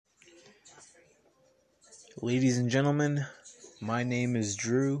Ladies and gentlemen, my name is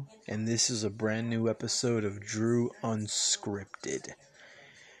Drew, and this is a brand new episode of Drew Unscripted.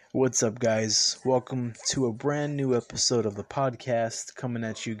 What's up, guys? Welcome to a brand new episode of the podcast, coming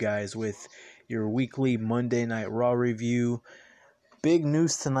at you guys with your weekly Monday Night Raw review. Big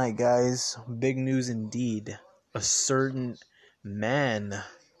news tonight, guys. Big news indeed. A certain man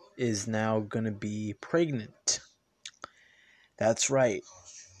is now going to be pregnant. That's right.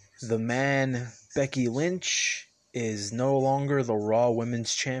 The man, Becky Lynch, is no longer the Raw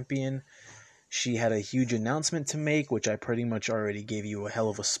Women's Champion. She had a huge announcement to make, which I pretty much already gave you a hell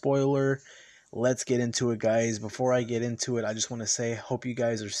of a spoiler. Let's get into it, guys. Before I get into it, I just want to say, hope you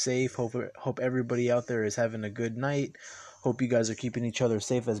guys are safe. Hope everybody out there is having a good night. Hope you guys are keeping each other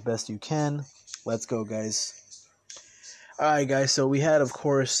safe as best you can. Let's go, guys. Alright, guys, so we had, of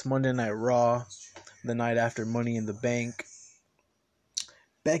course, Monday Night Raw, the night after Money in the Bank.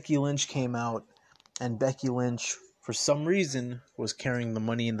 Becky Lynch came out, and Becky Lynch, for some reason, was carrying the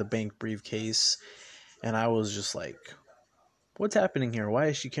Money in the Bank briefcase, and I was just like, what's happening here? Why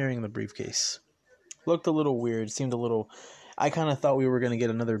is she carrying the briefcase? Looked a little weird, seemed a little... I kind of thought we were going to get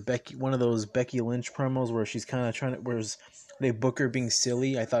another one of those Becky Lynch promos where she's kind of trying to... where they book her being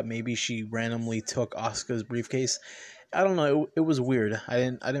silly. I thought maybe she randomly took Asuka's briefcase. I don't know, it was weird. I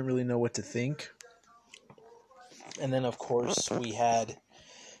didn't really know what to think. And then, of course, we had...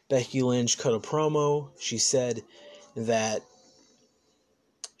 Becky Lynch cut a promo. She said that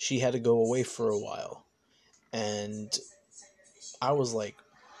she had to go away for a while. And I was like,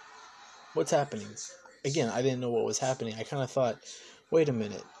 what's happening? Again, I didn't know what was happening. I kind of thought, wait a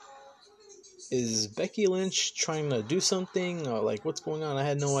minute. Is Becky Lynch trying to do something? Or like, what's going on? I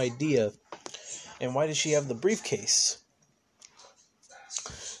had no idea. And why does she have the briefcase?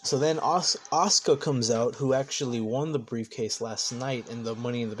 So then Asuka comes out, who actually won the briefcase last night in the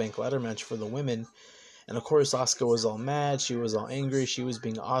Money in the Bank ladder match for the women. And of course, Asuka was all mad. She was all angry. She was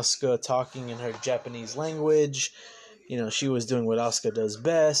being Asuka, talking in her Japanese language. You know, she was doing what Asuka does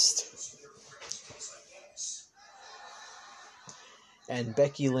best. And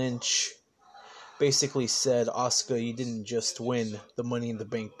Becky Lynch basically said, Asuka, you didn't just win the Money in the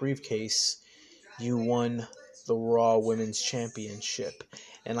Bank briefcase. You won the Raw Women's Championship.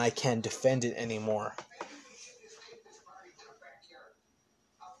 And I can't defend it anymore.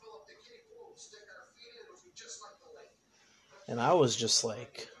 And I was just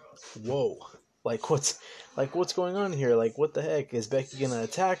like, whoa. Like what's going on here? Like, what the heck? Is Becky gonna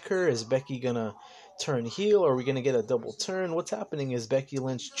attack her? Is Becky gonna turn heel? Are we gonna get a double turn? What's happening? Is Becky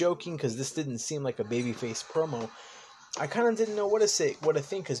Lynch joking? Because this didn't seem like a babyface promo. I kind of didn't know what to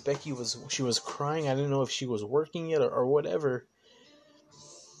think, because Becky was crying. I didn't know if she was working it or whatever.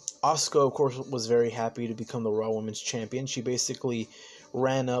 Asuka, of course, was very happy to become the Raw Women's Champion. She basically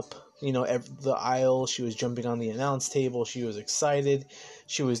ran up, the aisle. She was jumping on the announce table. She was excited.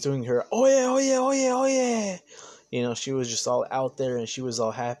 She was doing her, oh yeah, oh yeah, oh yeah, oh yeah. She was just all out there, and she was all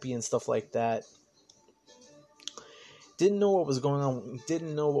happy and stuff like that. Didn't know what was going on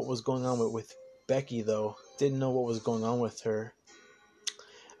with Becky, though. Didn't know what was going on with her.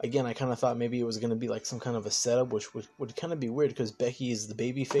 Again, I kind of thought maybe it was going to be like some kind of a setup, which would kind of be weird because Becky is the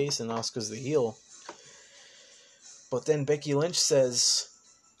baby face and Asuka's the heel. But then Becky Lynch says,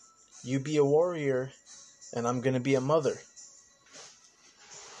 you be a warrior and I'm going to be a mother.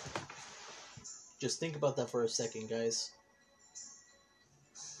 Just think about that for a second, guys.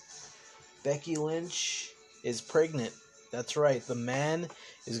 Becky Lynch is pregnant. That's right. The man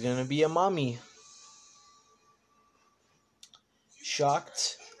is going to be a mommy.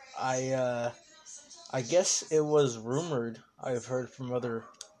 Shocked. I guess it was rumored. I've heard from other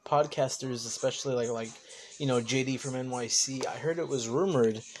podcasters, especially like JD from NYC. I heard it was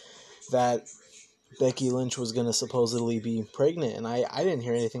rumored that Becky Lynch was gonna supposedly be pregnant, and I didn't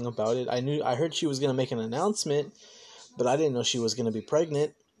hear anything about it. I heard she was gonna make an announcement, but I didn't know she was gonna be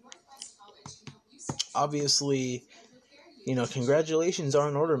pregnant. Obviously, congratulations are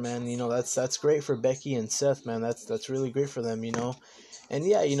in order, man. That's great for Becky and Seth, man. That's really great for them, And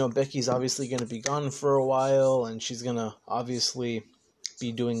yeah, Becky's obviously going to be gone for a while, and she's going to obviously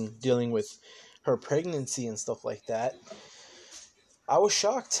be dealing with her pregnancy and stuff like that. I was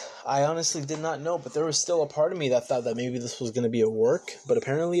shocked. I honestly did not know, but there was still a part of me that thought that maybe this was going to be a work, but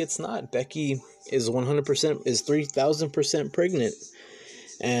apparently it's not. Becky is 3,000% pregnant,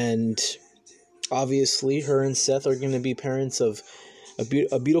 and obviously her and Seth are going to be parents of a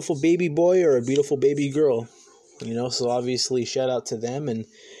beautiful baby boy or a beautiful baby girl. So obviously shout out to them, and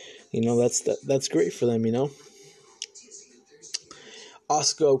that's great for them.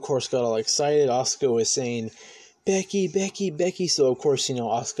 Asuka, of course, got all excited. Asuka was saying, Becky. So, of course,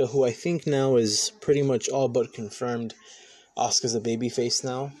 Asuka, who I think now is pretty much all but confirmed. Asuka's a babyface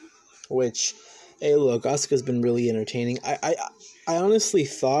now. Which, hey, look, Asuka's been really entertaining. I honestly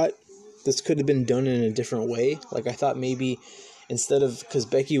thought this could have been done in a different way. Like, I thought maybe instead of... Because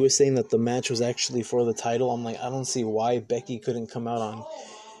Becky was saying that the match was actually for the title. I'm like, I don't see why Becky couldn't come out on...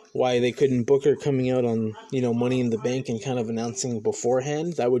 Why they couldn't book her coming out on, Money in the Bank and kind of announcing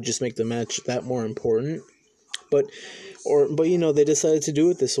beforehand. That would just make the match that more important. But they decided to do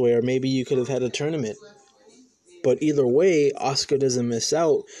it this way. Or maybe you could have had a tournament. But either way, Asuka doesn't miss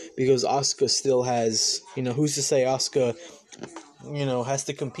out because Asuka still has, who's to say Asuka, has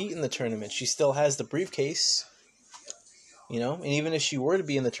to compete in the tournament. She still has the briefcase, and even if she were to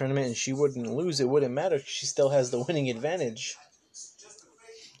be in the tournament and she wouldn't lose, it wouldn't matter. She still has the winning advantage.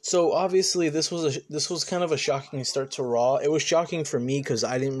 So obviously this was kind of a shocking start to Raw. It was shocking for me because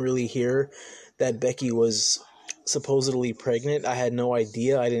I didn't really hear that Becky was supposedly pregnant. I had no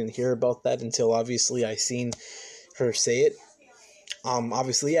idea. I didn't hear about that until obviously I seen her say it.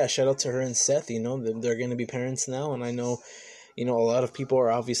 Obviously, yeah, shout out to her and Seth. They're going to be parents now, and I know, a lot of people are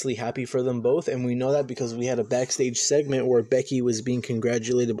obviously happy for them both, and we know that because we had a backstage segment where Becky was being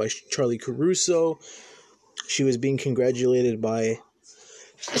congratulated by Charlie Caruso. She was being congratulated by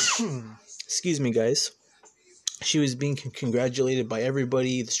excuse me, guys. She was being congratulated by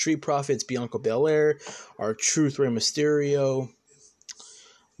everybody. The Street Profits, Bianca Belair, R-Truth, Rey Mysterio.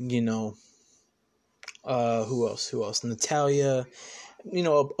 Who else? Natalia.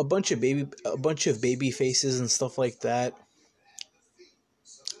 A bunch of baby faces and stuff like that.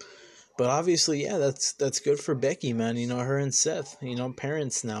 But obviously, yeah, that's good for Becky, man. Her and Seth,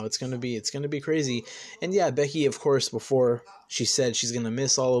 parents now. It's gonna be crazy. And yeah, Becky, of course, before she said she's gonna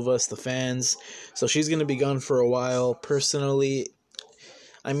miss all of us, the fans. So she's gonna be gone for a while. Personally,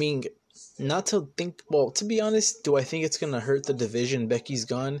 I mean, to be honest, do I think it's gonna hurt the division? Becky's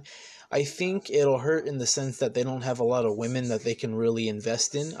gone. I think it'll hurt in the sense that they don't have a lot of women that they can really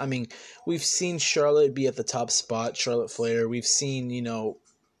invest in. I mean, we've seen Charlotte be at the top spot, Charlotte Flair. We've seen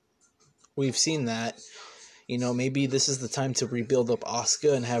that. Maybe this is the time to rebuild up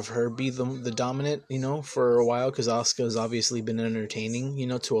Asuka and have her be the dominant, for a while, because Asuka has obviously been entertaining,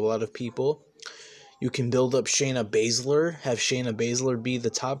 to a lot of people. You can build up Shayna Baszler, have Shayna Baszler be the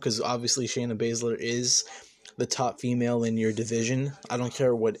top, because obviously Shayna Baszler is the top female in your division. I don't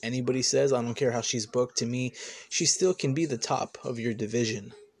care what anybody says. I don't care how she's booked. To me, she still can be the top of your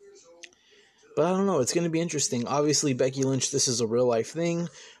division. But I don't know. It's going to be interesting. Obviously, Becky Lynch, this is a real-life thing.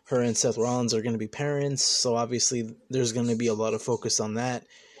 Her and Seth Rollins are going to be parents, so obviously there's going to be a lot of focus on that.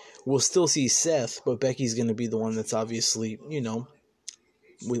 We'll still see Seth, but Becky's going to be the one that's obviously,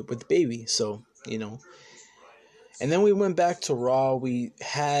 with the baby, so, And then we went back to Raw. We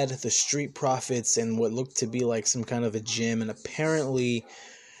had the Street Profits and what looked to be like some kind of a gym, and apparently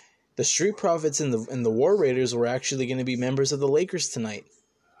the Street Profits and the War Raiders were actually going to be members of the Lakers tonight.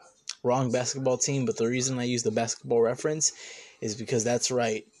 Wrong basketball team, but the reason I use the basketball reference is because that's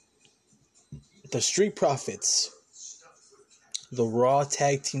right. The Street Profits, the Raw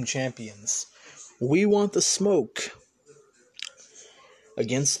Tag Team Champions, we want the smoke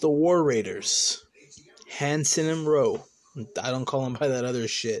against the War Raiders, Hanson and Rowe. I don't call them by that other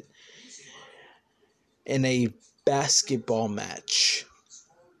shit. In a basketball match.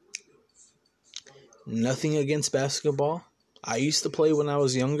 Nothing against basketball. I used to play when I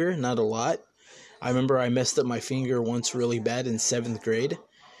was younger, not a lot. I remember I messed up my finger once really bad in 7th grade.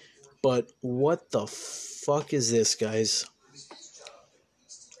 But what the fuck is this, guys?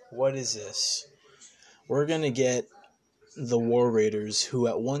 What is this? We're going to get the War Raiders, who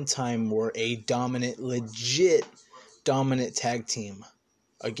at one time were a legit dominant tag team,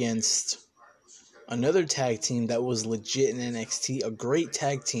 against another tag team that was legit in NXT, a great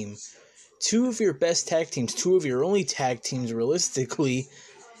tag team. Two of your best tag teams, two of your only tag teams realistically,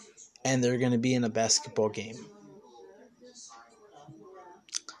 and they're going to be in a basketball game.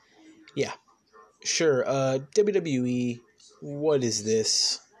 Yeah, sure, WWE, what is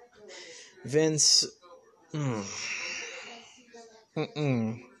this? Vince,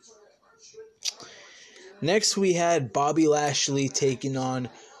 Next we had Bobby Lashley taking on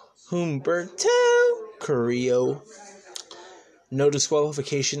Humberto Carrillo. No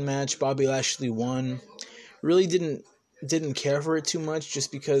disqualification match. Bobby Lashley won. Really didn't care for it too much, just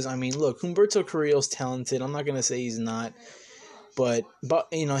because, I mean, look, Humberto Carrillo's talented. I'm not going to say he's not. But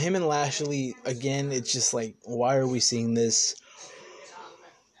him and Lashley, again, it's just like, why are we seeing this?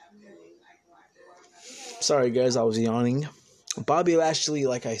 Sorry, guys, I was yawning. Bobby Lashley,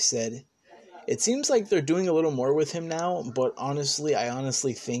 like I said, It seems like they're doing a little more with him now, but honestly, I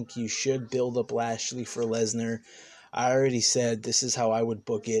honestly think you should build up Lashley for Lesnar. I already said this is how I would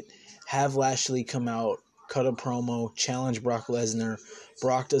book it. Have Lashley come out, cut a promo, challenge Brock Lesnar.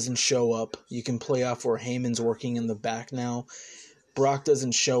 Brock doesn't show up. You can play off where Heyman's working in the back now. Brock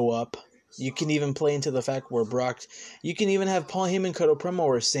doesn't show up. You can even play into the fact where you can even have Paul Heyman cut a promo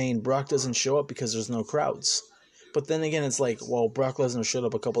where saying Brock doesn't show up because there's no crowds. But then again, it's like, well, Brock Lesnar showed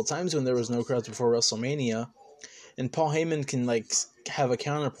up a couple times when there was no crowds before WrestleMania. And Paul Heyman can, have a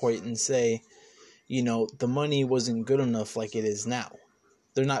counterpoint and say, the money wasn't good enough like it is now.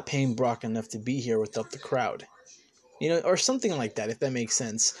 They're not paying Brock enough to be here without the crowd. Or something like that, if that makes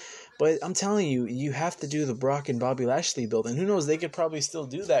sense. But I'm telling you, you have to do the Brock and Bobby Lashley build. And who knows, they could probably still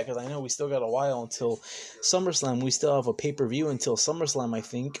do that, because I know we still got a while until SummerSlam. We still have a pay-per-view until SummerSlam, I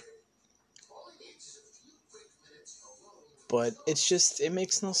think. But it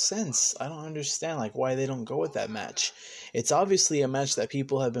makes no sense. I don't understand, why they don't go with that match. It's obviously a match that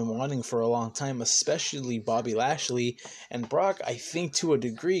people have been wanting for a long time, especially Bobby Lashley. And Brock, I think to a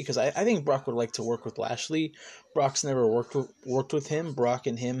degree, because I think Brock would like to work with Lashley. Brock's never worked with him. Brock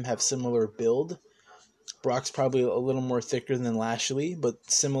and him have similar build. Brock's probably a little more thicker than Lashley,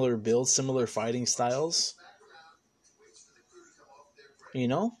 but similar build, similar fighting styles.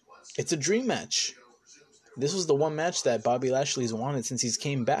 It's a dream match. This was the one match that Bobby Lashley's wanted since he's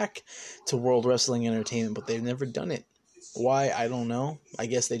came back to World Wrestling Entertainment, but they've never done it. Why? I don't know. I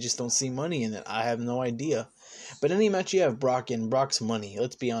guess they just don't see money in it. I have no idea. But any match you have Brock in, Brock's money.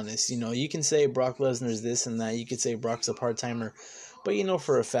 Let's be honest. You can say Brock Lesnar's this and that. You could say Brock's a part-timer. But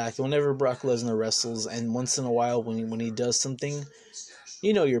for a fact, whenever Brock Lesnar wrestles, and once in a while when he does something,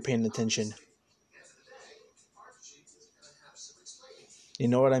 you're paying attention. You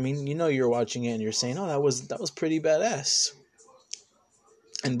know what I mean? You're watching it and you're saying, oh, that was pretty badass.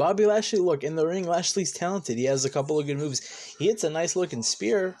 And Bobby Lashley, look, in the ring, Lashley's talented. He has a couple of good moves. He hits a nice-looking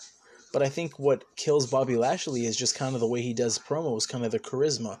spear. But I think what kills Bobby Lashley is just kind of the way he does promos, kind of the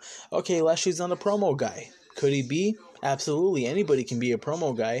charisma. Okay, Lashley's not a promo guy. Could he be? Absolutely. Anybody can be a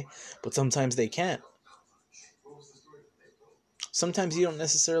promo guy, but sometimes they can't. Sometimes you don't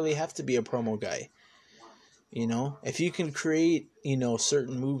necessarily have to be a promo guy. If you can create,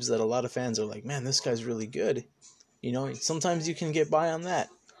 certain moves that a lot of fans are like, man, this guy's really good. Sometimes you can get by on that.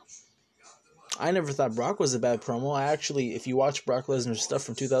 I never thought Brock was a bad promo. If you watch Brock Lesnar's stuff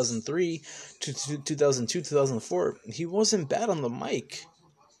from 2003 to 2002, 2004, he wasn't bad on the mic.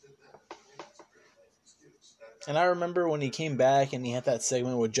 And I remember when he came back and he had that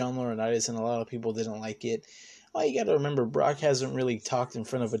segment with John Laurinaitis and a lot of people didn't like it. Well, you got to remember, Brock hasn't really talked in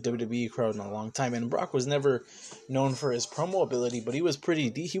front of a WWE crowd in a long time, and Brock was never known for his promo ability, but he was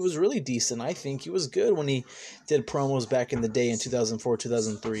he was really decent, I think. He was good when he did promos back in the day in 2004,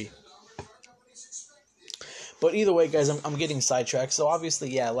 2003. But either way, guys, I'm getting sidetracked. So obviously,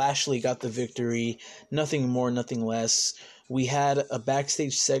 yeah, Lashley got the victory. Nothing more, nothing less. We had a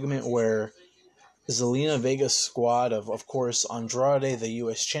backstage segment where Zelina Vega's squad of course, Andrade, the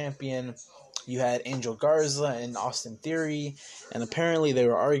U.S. champion. You had Angel Garza and Austin Theory, and apparently they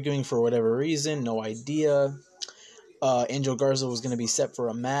were arguing for whatever reason, no idea. Angel Garza was going to be set for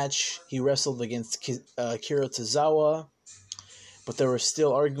a match. He wrestled against Kira Tozawa, but there was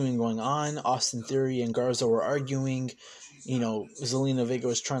still arguing going on. Austin Theory and Garza were arguing. Zelina Vega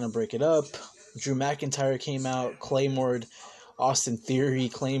was trying to break it up. Drew McIntyre came out, Claymored Austin Theory,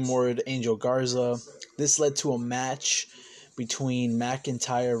 Claymored Angel Garza. This led to a match between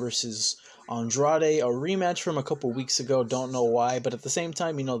McIntyre versus Andrade, a rematch from a couple weeks ago. Don't know why, but at the same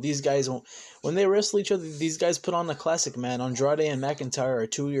time, these guys, when they wrestle each other, these guys put on a classic, man. Andrade and McIntyre are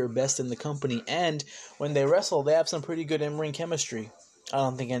two of your best in the company, and when they wrestle, they have some pretty good in-ring chemistry. I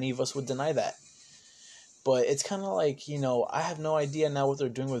don't think any of us would deny that. But it's kind of like, I have no idea now what they're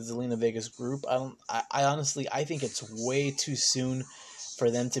doing with Zelina Vega's group. I honestly, I think it's way too soon for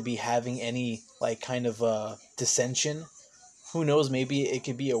them to be having any, kind of dissension. Who knows, maybe it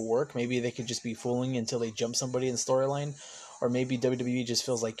could be a work. Maybe they could just be fooling until they jump somebody in the storyline. Or maybe WWE just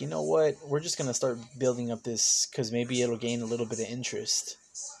feels like, you know what, we're just going to start building up this because maybe it'll gain a little bit of interest.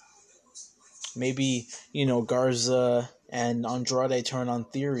 Maybe, Garza and Andrade turn on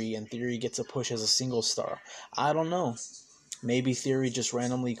Theory and Theory gets a push as a single star. I don't know. Maybe Theory just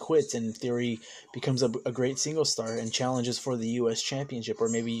randomly quits and Theory becomes a great single star and challenges for the U.S. Championship. Or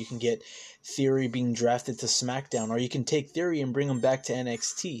maybe you can get Theory being drafted to SmackDown. Or you can take Theory and bring him back to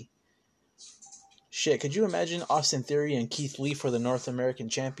NXT. Shit, could you imagine Austin Theory and Keith Lee for the North American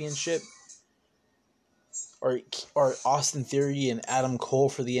Championship? Or Austin Theory and Adam Cole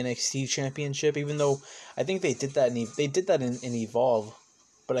for the NXT Championship? Even though I think they did that in Evolve.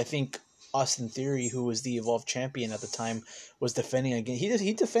 But I think Austin Theory, who was the Evolved Champion at the time, was defending again.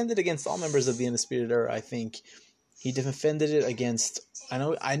 He defended against all members of the Undisputed Era, I think. He defended it against...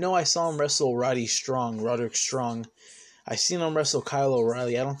 I know I saw him wrestle Roderick Strong. I seen him wrestle Kyle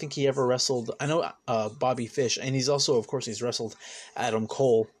O'Reilly. I don't think he ever wrestled... I know Bobby Fish, and he's also, of course, he's wrestled Adam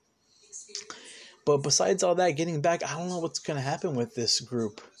Cole. But besides all that, getting back, I don't know what's going to happen with this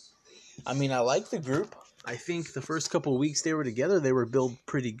group. I mean, I like the group. I think the first couple of weeks they were together, they were billed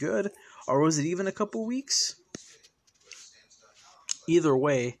pretty good. Or was it even a couple weeks? Either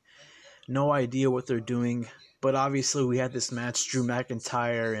way, no idea what they're doing. But obviously we had this match, Drew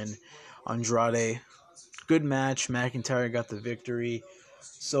McIntyre and Andrade. Good match. McIntyre got the victory.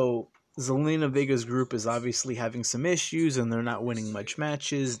 So Zelina Vega's group is obviously having some issues and they're not winning much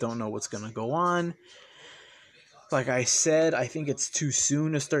matches. Don't know what's going to go on. Like I said, I think it's too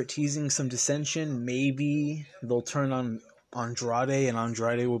soon to start teasing some dissension. Maybe they'll turn on Andrade and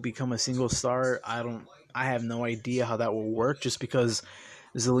Andrade will become a single star. I have no idea how that will work, just because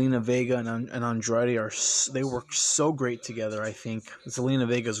Zelina Vega and Andrade they work so great together. I think Zelina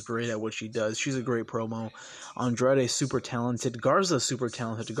Vega's great at what she does. She's a great promo. Andrade's super talented. Garza's super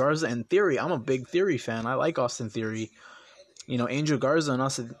talented. Garza and Theory. I'm a big Theory fan. I like Austin Theory. You know, Angel Garza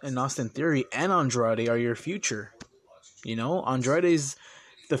and Austin Theory and Andrade are your future. You know, Andrade's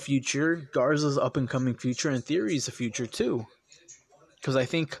the future, Garza's up-and-coming future, and Theory's the future too. Because I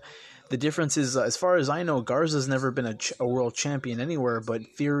think the difference is, as far as I know, Garza's never been a world champion anywhere, but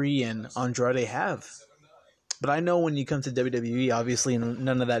Theory and Andrade have. But I know when you come to WWE, obviously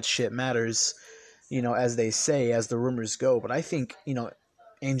none of that shit matters, you know, as they say, as the rumors go. But I think, you know,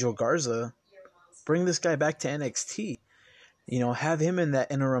 Angel Garza, bring this guy back to NXT. You know, have him in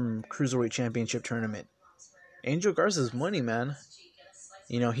that interim Cruiserweight Championship tournament. Angel Garza's money, man.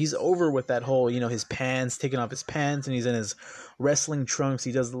 You know, he's over with that whole, you know, his pants, taking off his pants, and he's in his wrestling trunks.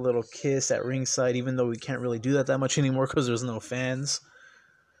 He does the little kiss at ringside, even though we can't really do that much anymore because there's no fans.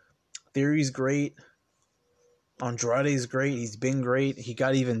 Theory's great. Andrade's great. He's been great. He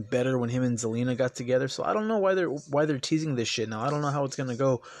got even better when him and Zelina got together. So I don't know why they're teasing this shit now. I don't know how it's going to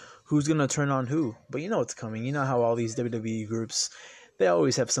go. Who's going to turn on who? But you know what's coming. You know how all these WWE groups, they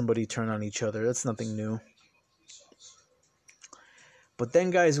always have somebody turn on each other. That's nothing new. But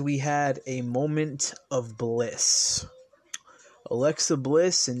then, guys, we had a moment of bliss. Alexa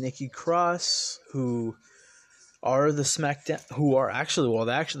Bliss and Nikki Cross, who are the SmackDown,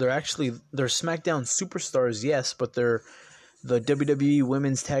 they're SmackDown superstars, yes, but they're the WWE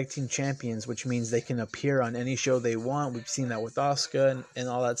Women's Tag Team Champions, which means they can appear on any show they want. We've seen that with Asuka and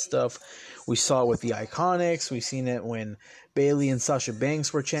all that stuff. We saw it with the Iconics. We've seen it when Bayley and Sasha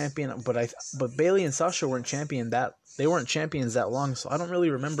Banks were champion, but Bayley and Sasha weren't champions that long, so I don't really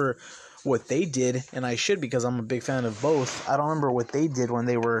remember what they did, and I should, because I'm a big fan of both. I don't remember what they did when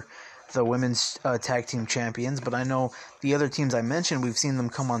they were the women's tag team champions, but I know the other teams I mentioned, we've seen them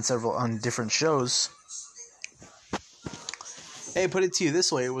come on different shows. Hey, put it to you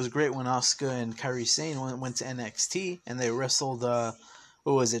this way, it was great when Asuka and Kairi Sane went to NXT, and they wrestled,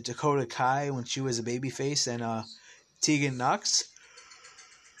 Dakota Kai when she was a babyface, and Tegan Nox.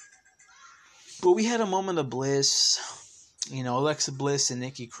 But we had a moment of bliss. You know, Alexa Bliss and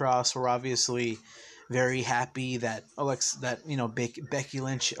Nikki Cross were obviously very happy that Becky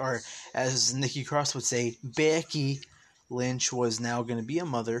Lynch, or as Nikki Cross would say, Becky Lynch was now going to be a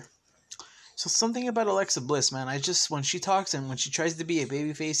mother. So something about Alexa Bliss, man, when she talks and when she tries to be a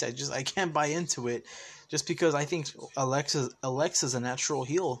babyface, I can't buy into it, just because I think Alexa's a natural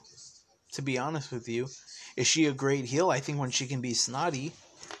heel, to be honest with you. Is she a great heel? I think when she can be snotty.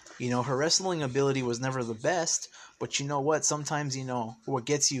 You know, her wrestling ability was never the best, but you know what? Sometimes, you know, what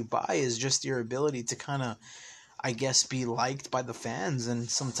gets you by is just your ability to kind of, I guess, be liked by the fans, and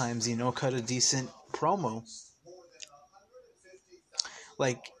sometimes, you know, cut a decent promo.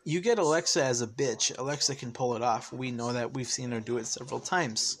 Like, you get Alexa as a bitch, Alexa can pull it off. We know that. We've seen her do it several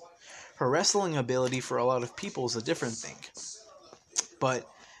times. Her wrestling ability for a lot of people is a different thing. But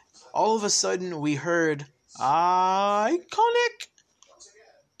all of a sudden, we heard Iconic,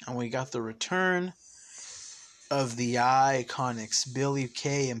 and we got the return of the Iconics, Billie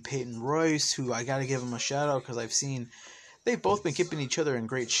Kay and Peyton Royce, who I gotta give them a shout out because I've seen they've both been keeping each other in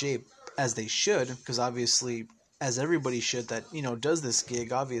great shape, as they should, because obviously, as everybody should that, you know, does this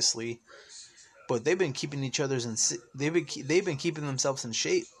gig, obviously. But they've been keeping they've been keeping themselves in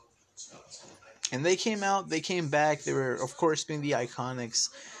shape. And they came out, they came back, they were, of course, being the Iconics.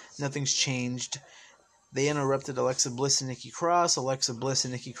 Nothing's changed. They interrupted Alexa Bliss and Nikki Cross. Alexa Bliss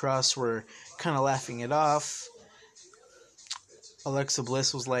and Nikki Cross were kind of laughing it off. Alexa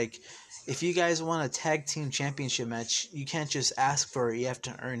Bliss was like, if you guys want a tag team championship match, you can't just ask for it, you have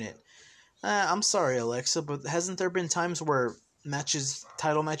to earn it. I'm sorry, Alexa, but hasn't there been times where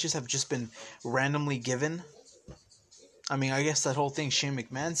title matches have just been randomly given? I mean, I guess that whole thing Shane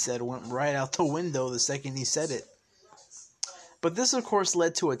McMahon said went right out the window the second he said it. But this, of course,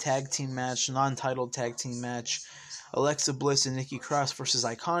 led to a tag team match, non-titled tag team match. Alexa Bliss and Nikki Cross versus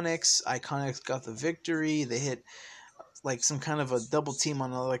Iconics. Iconics got the victory. They hit like some kind of a double team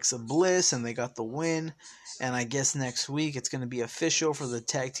on Alexa Bliss, and they got the win. And I guess next week it's going to be official for the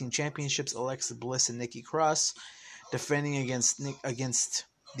tag team championships. Alexa Bliss and Nikki Cross defending against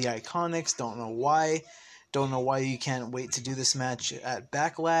the Iconics. Don't know why. Don't know why you can't wait to do this match at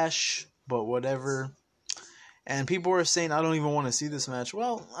Backlash, but whatever. And people are saying, I don't even want to see this match.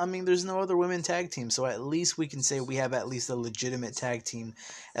 Well, I mean, there's no other women tag team, so at least we can say we have at least a legitimate tag team.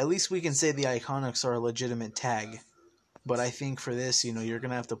 At least we can say the Iconics are a legitimate tag. But I think for this, you're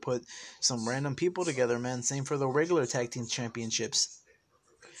going to have to put some random people together, man. Same for the regular tag team championships.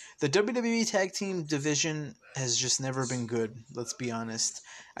 The WWE tag team division has just never been good, let's be honest.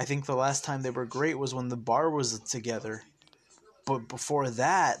 I think the last time they were great was when the Bar was together. But before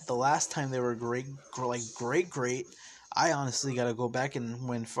that, the last time they were great, I honestly got to go back and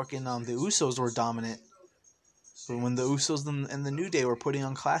when fucking the Usos were dominant. When the Usos and the New Day were putting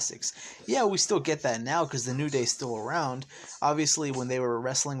on classics. Yeah, we still get that now because the New Day's still around. Obviously, when they were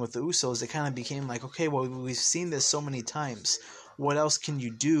wrestling with the Usos, it kind of became like, okay, well, we've seen this so many times. What else can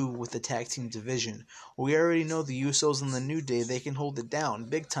you do with the tag team division? We already know the Usos and the New Day, they can hold it down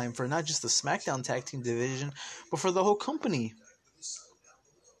big time for not just the SmackDown tag team division, but for the whole company.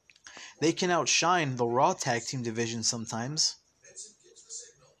 They can outshine the Raw tag team division sometimes.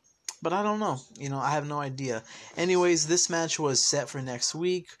 But I don't know. I have no idea. Anyways, this match was set for next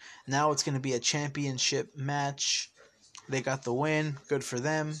week. Now it's going to be a championship match. They got the win. Good for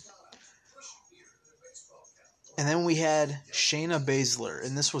them. And then we had Shayna Baszler.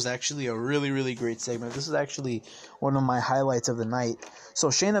 And this was actually a really, really great segment. This is actually one of my highlights of the night. So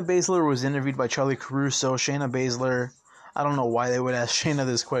Shayna Baszler was interviewed by Charlie Caruso. Shayna Baszler, I don't know why they would ask Shayna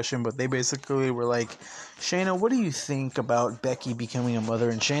this question, but they basically were like, Shayna, what do you think about Becky becoming a mother?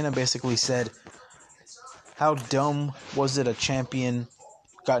 And Shayna basically said, how dumb was it a champion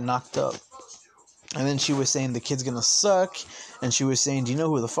got knocked up? And then she was saying the kid's gonna suck. And she was saying, do you know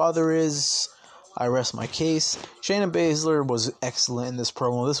who the father is? I rest my case. Shayna Baszler was excellent in this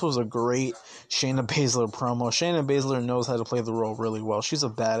promo. This was a great Shayna Baszler promo. Shayna Baszler knows how to play the role really well. She's a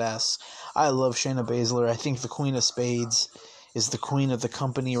badass. I love Shayna Baszler. I think the Queen of Spades is the queen of the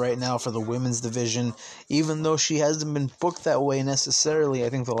company right now for the women's division. Even though she hasn't been booked that way necessarily, I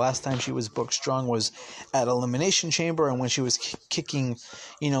think the last time she was booked strong was at Elimination Chamber, and when she was kicking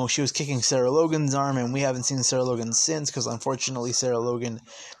Sarah Logan's arm, and we haven't seen Sarah Logan since because unfortunately Sarah Logan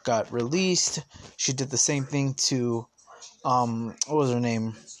got released. She did the same thing to, what was her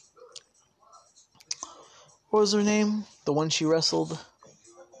name? The one she wrestled?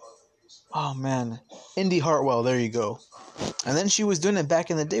 Oh man, Indy Hartwell, there you go. And then she was doing it back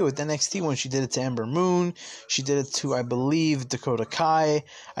in the day with NXT when she did it to Ember Moon. She did it to, I believe, Dakota Kai.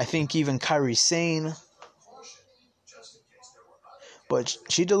 I think even Kairi Sane. But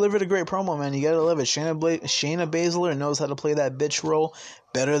she delivered a great promo, man. You gotta love it. Shayna Baszler knows how to play that bitch role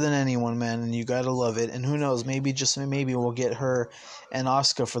better than anyone, man. And you gotta love it. And who knows, maybe, just maybe, we'll get her and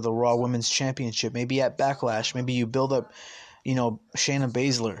Asuka for the Raw Women's Championship. Maybe at Backlash. Maybe you build up, Shayna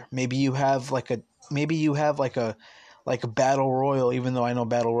Baszler. Maybe you have like a battle royal, even though I know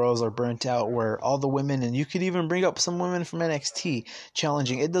battle royals are burnt out, where all the women, and you could even bring up some women from NXT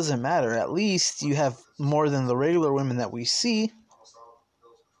challenging. It doesn't matter. At least you have more than the regular women that we see.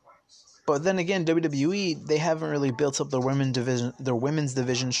 But then again, WWE, they haven't really built up their women's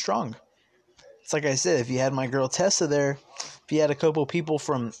division strong. It's like I said, if you had my girl Tessa there, if you had a couple people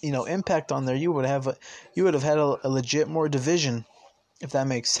from Impact on there, you would have had a legit more division, if that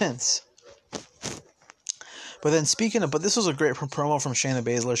makes sense. But then but this was a great promo from Shayna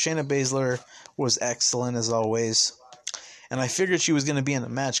Baszler. Shayna Baszler was excellent as always. And I figured she was going to be in a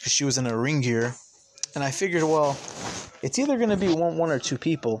match because she was in her ring gear. And I figured, well, it's either going to be one or two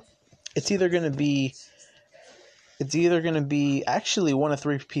people. It's either going to be actually one of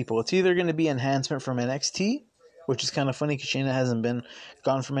three people. It's either going to be Enhancement from NXT, which is kind of funny because Shayna hasn't been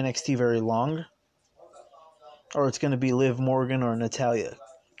gone from NXT very long. Or it's going to be Liv Morgan or Natalya.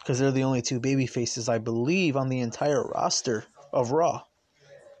 Because they're the only two baby faces, I believe, on the entire roster of Raw.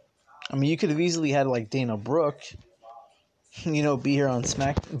 I mean, you could have easily had like Dana Brooke, be here on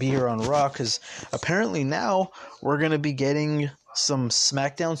Raw, because apparently now we're gonna be getting some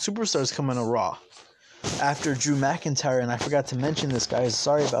SmackDown superstars coming to Raw after Drew McIntyre. And I forgot to mention this, guys.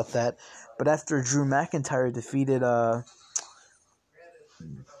 Sorry about that. But after Drew McIntyre defeated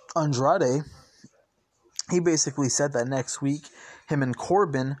Andrade, he basically said that next week, him and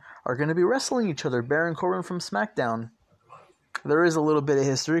Corbin are going to be wrestling each other. Baron Corbin from SmackDown. There is a little bit of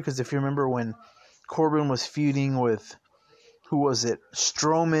history, because if you remember when Corbin was feuding with, who was it?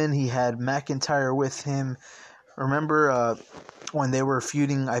 Strowman, he had McIntyre with him. Remember when they were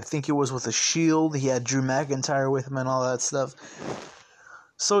feuding, I think it was with the Shield, he had Drew McIntyre with him and all that stuff.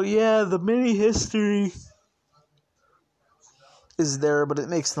 So yeah, the mini history is there, but it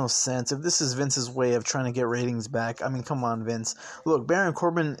makes no sense. If this is Vince's way of trying to get ratings back, I mean, come on, Vince. Look, Baron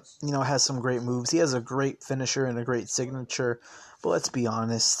Corbin, has some great moves. He has a great finisher and a great signature, but let's be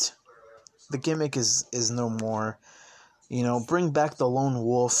honest. The gimmick is no more. Bring back the Lone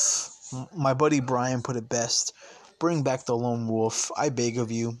Wolf. My buddy Brian put it best. Bring back the Lone Wolf. I beg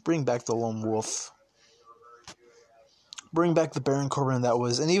of you. Bring back the Lone Wolf. Bring back the Baron Corbin that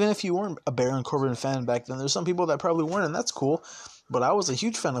was. And even if you weren't a Baron Corbin fan back then, there's some people that probably weren't, and that's cool. But I was a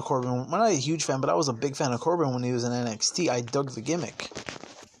huge fan of Corbin. Well, not a huge fan, but I was a big fan of Corbin when he was in NXT. I dug the gimmick.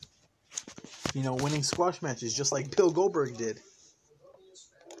 Winning squash matches just like Bill Goldberg did.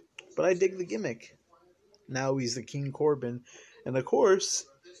 But I dig the gimmick. Now he's the King Corbin. And of course,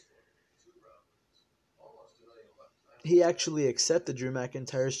 he actually accepted Drew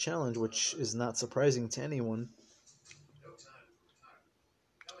McIntyre's challenge, which is not surprising to anyone.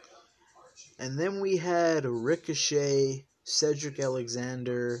 And then we had Ricochet, Cedric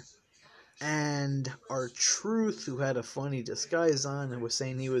Alexander, and R-Truth, who had a funny disguise on and was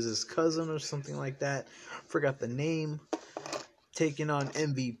saying he was his cousin or something like that. Forgot the name. Taking on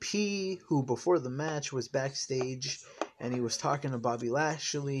MVP, who before the match was backstage, and he was talking to Bobby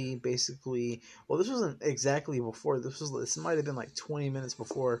Lashley, basically. Well, this wasn't exactly before. This might have been like 20 minutes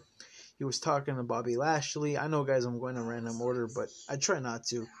before. He was talking to Bobby Lashley. I know, guys, I'm going in random order, but I try not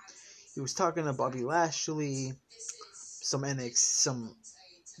to. He was talking to Bobby Lashley, some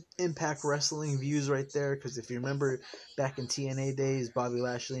Impact Wrestling views right there, because if you remember back in TNA days, Bobby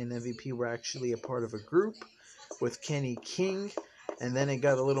Lashley and MVP were actually a part of a group with Kenny King, and then it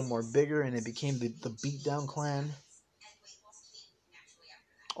got a little more bigger and it became the Beatdown Clan.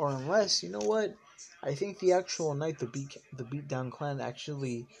 Or unless, you know what, I think the actual night the Beatdown Clan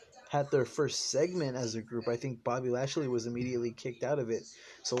actually had their first segment as a group, I think Bobby Lashley was immediately kicked out of it.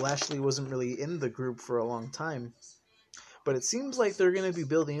 So Lashley wasn't really in the group for a long time. But it seems like they're going to be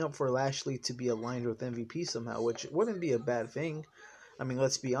building up for Lashley to be aligned with MVP somehow, which wouldn't be a bad thing. I mean,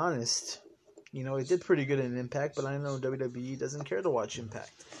 let's be honest. It did pretty good in Impact, but I know WWE doesn't care to watch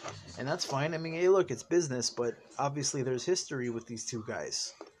Impact. And that's fine. I mean, hey, look, it's business, but obviously there's history with these two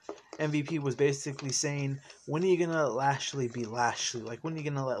guys. MVP was basically saying, when are you going to let Lashley be Lashley? Like, when are you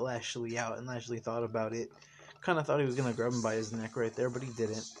going to let Lashley out? And Lashley thought about it. Kind of thought he was going to grab him by his neck right there, but he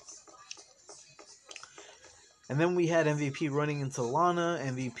didn't. And then we had MVP running into Lana.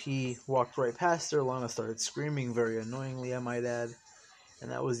 MVP walked right past her. Lana started screaming very annoyingly, I might add. And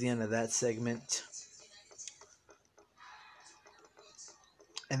that was the end of that segment.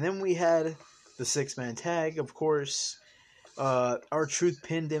 And then we had the 6-man tag, of course. R-Truth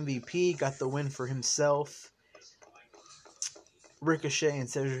pinned MVP, got the win for himself. Ricochet and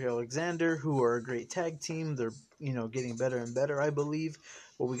Cedric Alexander, who are a great tag team. They're, getting better and better, I believe.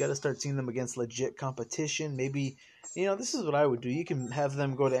 But we got to start seeing them against legit competition. Maybe, this is what I would do. You can have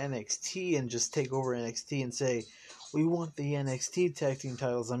them go to NXT and just take over NXT and say, we want the NXT tag team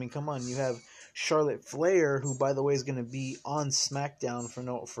titles. I mean, come on. You have Charlotte Flair, who, by the way, is going to be on SmackDown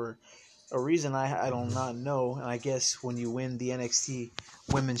for a reason I do not know. And I guess when you win the NXT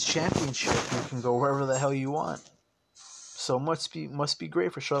Women's Championship, you can go wherever the hell you want. So must be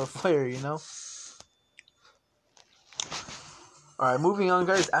great for Charlotte Flair, Alright, moving on,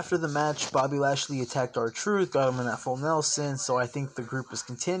 guys. After the match, Bobby Lashley attacked R-Truth, got him in that full Nelson, so I think the group is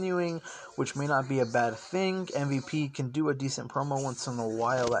continuing, which may not be a bad thing. MVP can do a decent promo once in a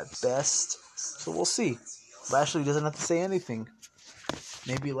while at best, so we'll see. Lashley doesn't have to say anything.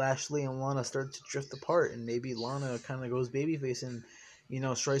 Maybe Lashley and Lana start to drift apart, and maybe Lana kind of goes babyface and,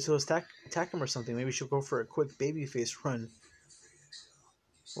 tries to attack him or something. Maybe she'll go for a quick babyface run.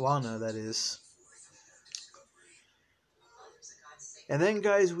 Lana, that is. And then,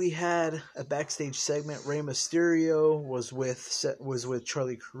 guys, we had a backstage segment. Rey Mysterio was with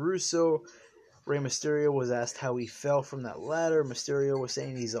Charlie Caruso. Rey Mysterio was asked how he fell from that ladder. Mysterio was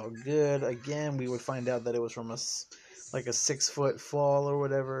saying he's all good. Again, we would find out that it was from a 6-foot fall or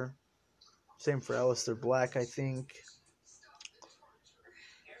whatever. Same for Aleister Black, I think.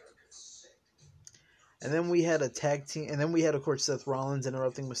 And then we had a tag team. And then we had, of course, Seth Rollins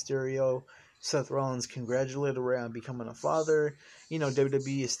interrupting Mysterio. Seth Rollins congratulated Rey on becoming a father. You know,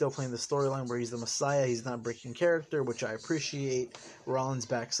 WWE is still playing the storyline where he's the Messiah. He's not breaking character, which I appreciate. Rollins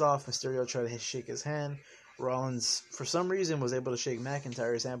backs off. Mysterio tried to shake his hand. Rollins, for some reason, was able to shake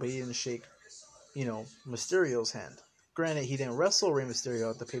McIntyre's hand, but he didn't shake, Mysterio's hand. Granted, he didn't wrestle Rey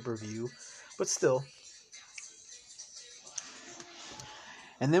Mysterio at the pay-per-view, but still.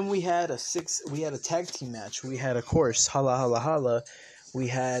 And then we had a tag team match. We had, of course, Holla Holla Holla. We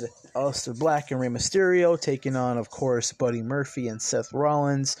had Aleister Black and Rey Mysterio taking on, of course, Buddy Murphy and Seth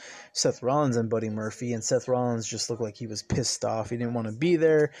Rollins. Seth Rollins and Buddy Murphy. And Seth Rollins just looked like he was pissed off. He didn't want to be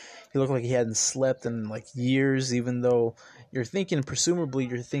there. He looked like he hadn't slept in, years, even though presumably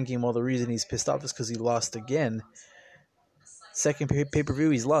you're thinking, well, the reason he's pissed off is because he lost again. Second pay-per-view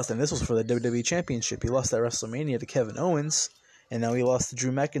he's lost, and this was for the WWE Championship. He lost at WrestleMania to Kevin Owens, and now he lost to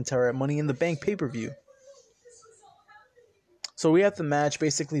Drew McIntyre at Money in the Bank pay-per-view. So we have the match.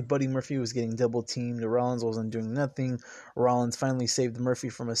 Basically, Buddy Murphy was getting double teamed. Rollins wasn't doing nothing. Rollins finally saved Murphy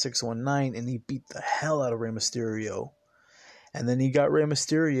from a 619, and he beat the hell out of Rey Mysterio. And then he got Rey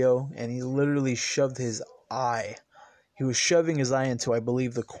Mysterio, and he literally shoved his eye. He was shoving his eye into, I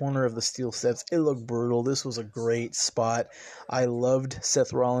believe, the corner of the steel steps. It looked brutal. This was a great spot. I loved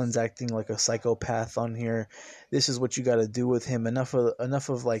Seth Rollins acting like a psychopath on here. This is what you got to do with him. Enough of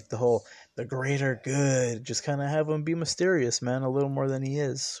the greater good. Just kind of have him be mysterious, man, a little more than he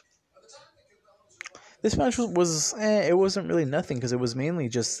is. This match was it wasn't really nothing because it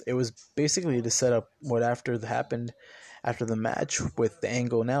was basically to set up what happened after the match with the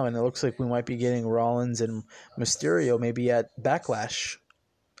angle now, and it looks like we might be getting Rollins and Mysterio maybe at Backlash,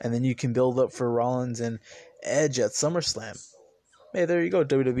 and then you can build up for Rollins and Edge at SummerSlam. Hey, there you go,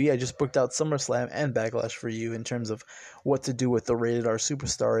 WWE. I just booked out SummerSlam and Backlash for you in terms of what to do with the Rated R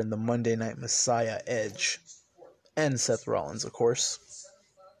Superstar and the Monday Night Messiah Edge, and Seth Rollins, of course.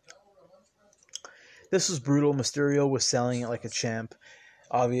 This was brutal. Mysterio was selling it like a champ.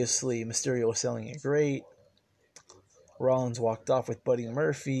 Obviously, Mysterio was selling it great. Rollins walked off with Buddy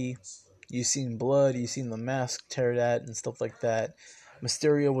Murphy. You seen blood, you seen the mask tear that and stuff like that.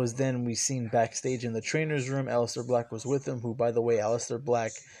 Mysterio was we seen backstage in the trainer's room. Aleister Black was with him, who, by the way, Aleister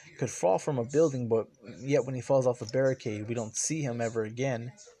Black could fall from a building, but yet when he falls off the barricade, we don't see him ever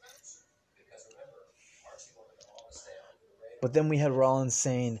again. But then we had Rollins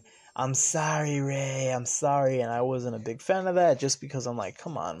saying, "I'm sorry, Rey, I'm sorry," and I wasn't a big fan of that just because I'm like,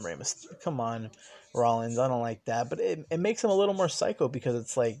 come on, Rollins, I don't like that. But it makes him a little more psycho because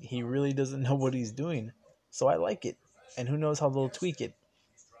it's like he really doesn't know what he's doing. So I like it. And who knows how they'll tweak it.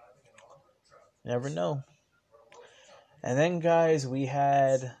 Never know. And then, guys, we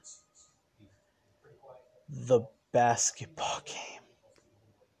had the basketball game.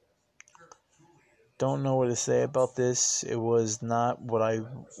 Don't know what to say about this. It was not what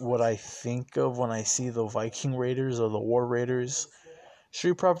I think of when I see the Viking Raiders or the War Raiders.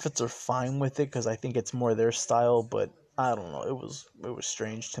 Street Profits are fine with it because I think it's more their style, but I don't know. It was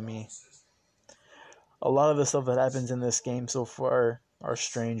strange to me. A lot of the stuff that happens in this game so far are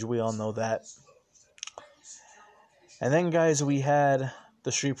strange. We all know that. And then, guys, we had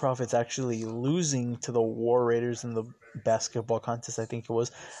the Street Profits actually losing to the War Raiders in the basketball contest, I think it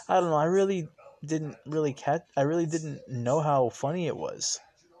was. I don't know. I really didn't know how funny it was.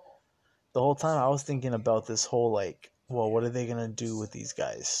 The whole time I was thinking about this whole, what are they going to do with these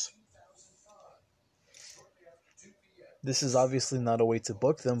guys? This is obviously not a way to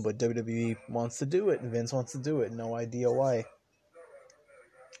book them, but WWE wants to do it, and Vince wants to do it. No idea why.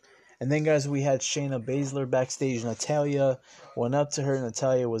 And then, guys, we had Shayna Baszler backstage. Natalya went up to her.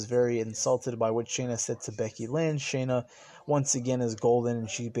 Natalya was very insulted by what Shayna said to Becky Lynch. Shayna, once again, is golden, and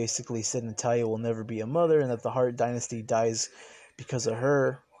she basically said Natalya will never be a mother and that the Hart Dynasty dies because of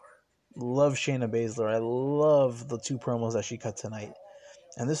her. Love Shayna Baszler. I love the two promos that she cut tonight.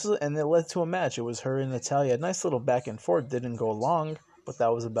 And it led to a match. It was her and Natalya. A nice little back and forth. Didn't go long, but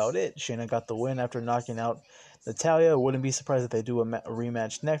that was about it. Shayna got the win after knocking out Natalya. Wouldn't be surprised if they do a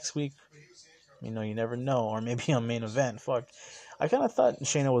rematch next week. You never know. Or maybe on main event. Fuck. I kind of thought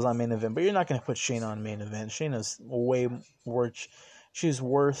Shayna was on main event, but you're not going to put Shayna on main event. Shayna's way worth. She's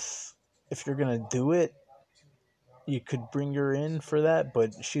worth. If you're going to do it, you could bring her in for that,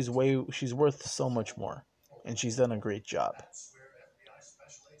 but she's worth so much more, and she's done a great job.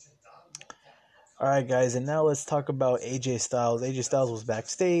 Alright, guys, and now let's talk about AJ Styles. AJ Styles was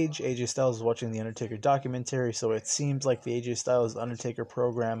backstage. AJ Styles was watching the Undertaker documentary, so it seems like the AJ Styles Undertaker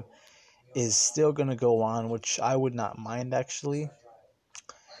program is still going to go on, which I would not mind, actually.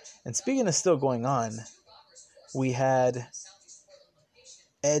 And speaking of still going on, we had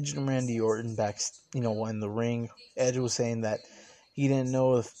Edge and Randy Orton back, in the ring. Edge was saying that he didn't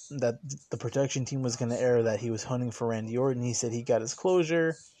know that the protection team was going to air that he was hunting for Randy Orton. He said he got his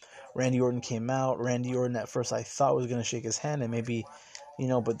closure. Randy Orton came out. Randy Orton at first I thought was going to shake his hand and maybe,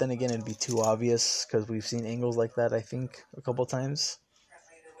 but then again it'd be too obvious because we've seen angles like that, I think, a couple times.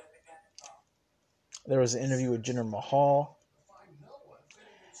 There was an interview with Jinder Mahal.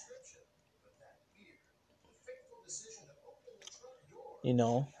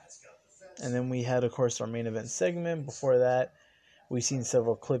 And then we had, of course, our main event segment. Before that, we've seen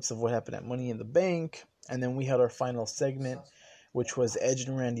several clips of what happened at Money in the Bank. And then we had our final segment, which was Edge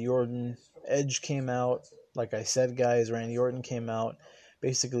and Randy Orton. Edge came out, like I said, guys, Randy Orton came out,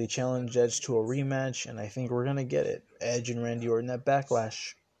 basically challenged Edge to a rematch, and I think we're going to get it. Edge and Randy Orton at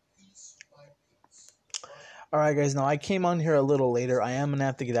Backlash. Alright, guys, now I came on here a little later. I am going to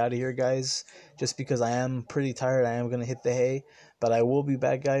have to get out of here, guys, just because I am pretty tired. I am going to hit the hay. But I will be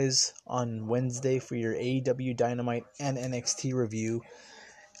back, guys, on Wednesday for your AEW Dynamite and NXT review.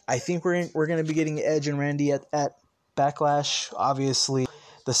 I think we're going to be getting Edge and Randy at Backlash. Obviously,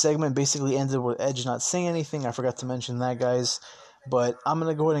 the segment basically ended with Edge not saying anything. I forgot to mention that, guys. But I'm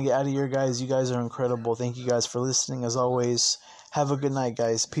going to go ahead and get out of here, guys. You guys are incredible. Thank you guys for listening, as always. Have a good night,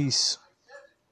 guys. Peace.